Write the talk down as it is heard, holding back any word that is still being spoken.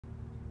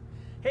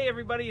Hey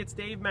everybody, it's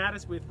Dave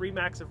Mattis with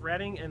Remax of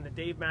Reading and the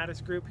Dave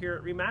Mattis Group here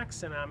at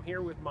Remax, and I'm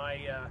here with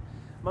my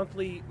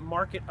monthly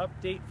market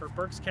update for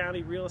Berks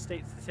County real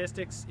estate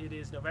statistics. It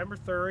is November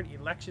 3rd,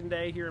 Election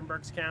Day here in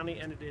Berks County,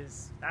 and it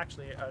is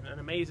actually an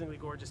amazingly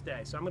gorgeous day.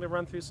 So I'm going to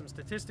run through some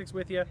statistics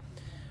with you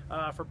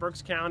for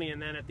Berks County,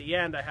 and then at the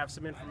end I have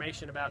some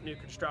information about new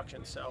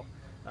construction. So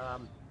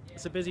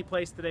it's a busy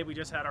place today. We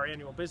just had our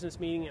annual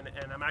business meeting,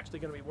 and I'm actually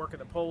going to be working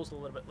the polls a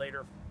little bit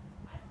later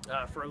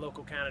for a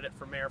local candidate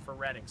for mayor for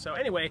Reading. So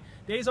anyway,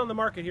 days on the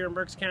market here in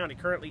Berks County,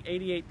 currently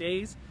 88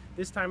 days.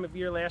 This time of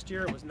year last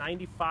year it was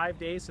 95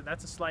 days, so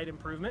that's a slight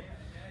improvement.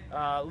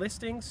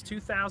 Listings,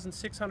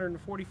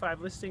 2,645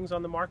 listings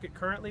on the market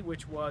currently,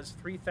 which was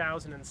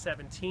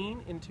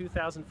 3,017 in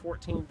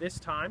 2014 this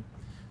time.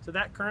 So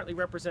that currently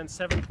represents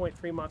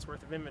 7.3 months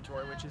worth of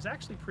inventory, which is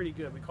actually pretty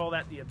good. We call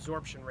that the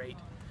absorption rate.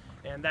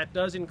 And that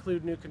does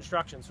include new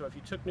construction. So if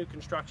you took new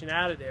construction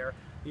out of there,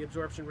 the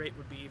absorption rate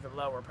would be even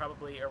lower,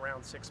 probably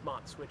around 6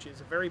 months, which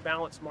is a very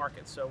balanced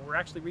market. So we're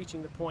actually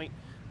reaching the point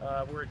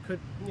where it could,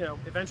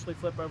 eventually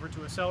flip over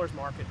to a seller's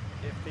market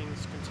if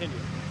things continue.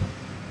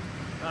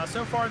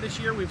 So far this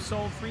year, we've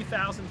sold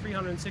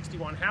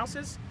 3,361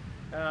 houses.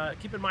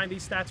 Keep in mind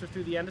these stats are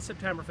through the end of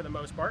September for the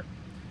most part.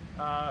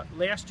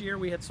 Last year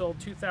we had sold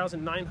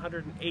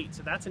 2,908,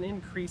 so that's an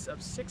increase of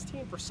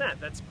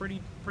 16%. That's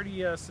pretty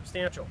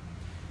substantial.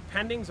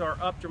 Pendings are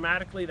up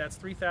dramatically. That's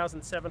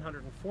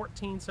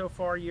 3,714 so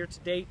far year to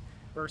date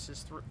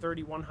versus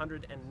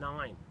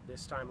 3,109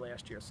 this time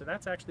last year. So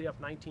that's actually up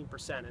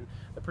 19%. And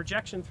the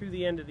projection through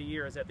the end of the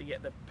year is that the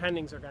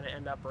pendings are going to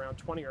end up around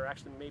 20, or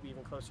actually maybe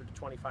even closer to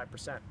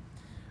 25%.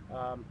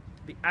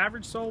 The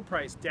average sold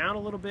price down a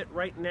little bit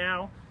right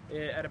now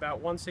at about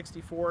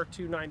 164,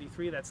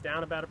 293. That's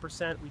down about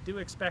 1%. We do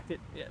expect it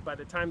by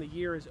the time the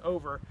year is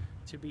over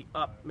to be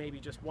up maybe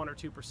just 1 or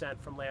 2%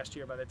 from last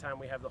year by the time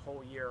we have the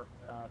whole year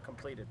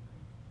completed.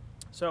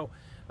 So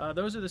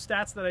those are the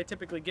stats that I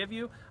typically give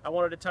you. I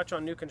wanted to touch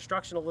on new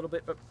construction a little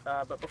bit, but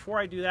before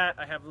I do that,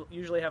 I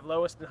usually have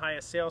lowest and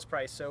highest sales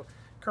price. So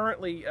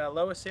currently,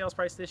 lowest sales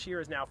price this year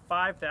is now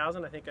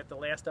 $5,000. I think at the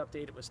last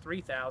update it was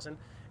 $3,000,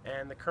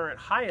 and the current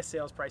highest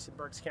sales price in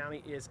Berks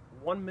County is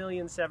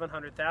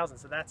 $1,700,000.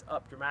 So that's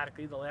up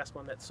dramatically. The last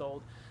one that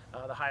sold,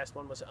 the highest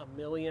one was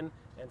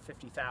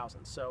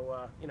 $1,050,000.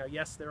 So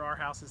yes, there are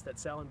houses that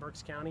sell in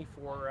Berks County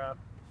for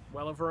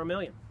well over $1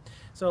 million.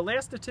 So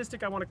last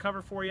statistic I want to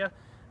cover for you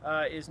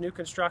is new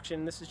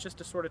construction. This is just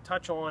to sort of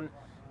touch on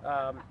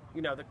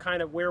the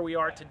kind of where we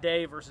are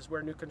today versus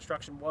where new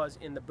construction was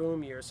in the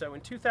boom years. So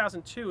in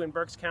 2002 in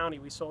Berks County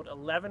we sold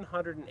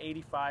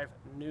 1,185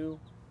 new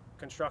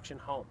construction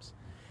homes.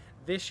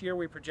 This year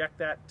we project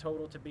that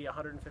total to be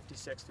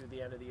 156 through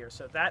the end of the year.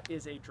 So that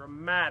is a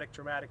dramatic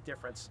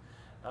difference.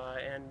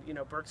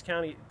 Berks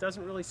County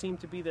doesn't really seem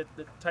to be the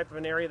type of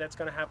an area that's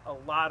going to have a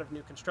lot of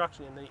new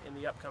construction in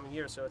the upcoming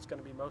years. So it's going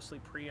to be mostly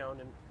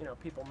pre-owned and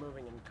people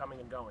moving and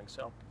coming and going.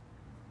 So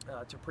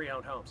to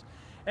pre-owned homes.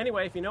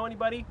 Anyway, if you know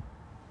anybody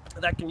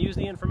that can use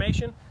the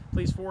information,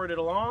 please forward it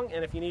along.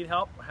 And if you need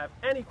help or have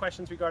any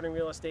questions regarding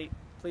real estate,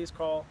 please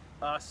call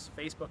us,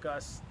 Facebook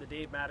us, the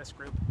Dave Mattis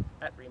Group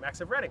at Remax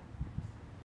of Reading.